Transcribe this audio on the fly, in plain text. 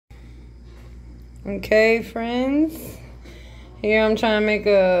Okay, friends. Here I'm trying to make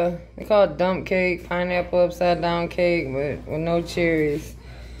they call it dump cake, pineapple upside down cake, but with no cherries.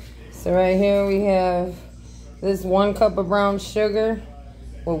 So right here we have this 1 cup of brown sugar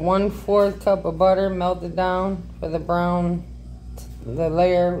with 1/4 cup of butter melted down for the brown, the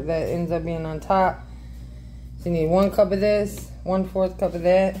layer that ends up being on top. So you need 1 cup of this, 1/4 cup of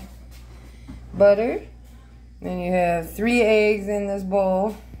that, butter. Then you have 3 eggs in this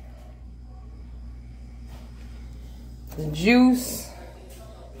bowl. The juice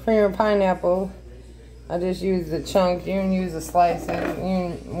for your pineapple, I just use the chunk. You can use the slices.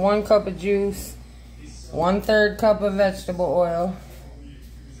 1 cup of juice, 1/3 cup of vegetable oil,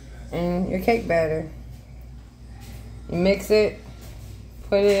 and your cake batter. You mix it,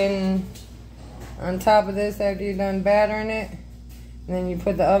 put it in on top of this after you're done battering it, and then you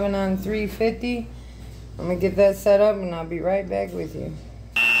put the oven on 350. I'm gonna get that set up and I'll be right back with you.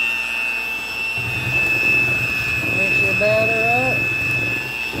 Mix your batter up.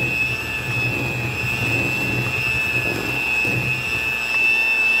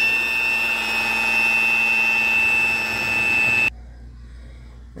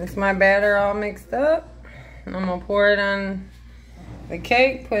 That's my batter all mixed up. And I'm gonna pour it on the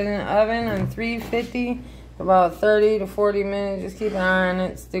cake, put it in the oven on 350 for about 30 to 40 minutes. Just keep an eye on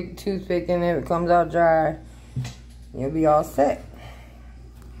it, stick a toothpick in it. If it comes out dry, you'll be all set.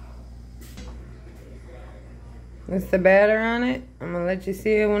 That's the batter on it. I'm gonna let you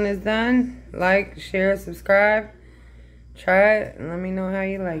see it when it's done. Like, share, subscribe. Try it and let me know how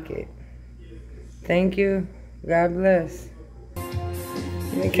you like it. Thank you. God bless.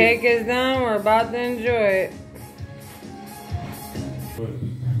 The cake is done. We're about to enjoy it.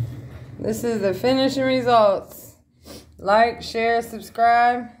 This is the finishing results. Like, share,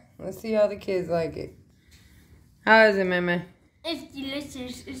 subscribe. Let's see how the kids like it. How is it, Mama? It's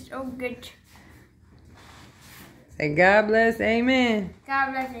delicious. It's so good. Say God bless, amen.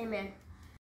 God bless, amen.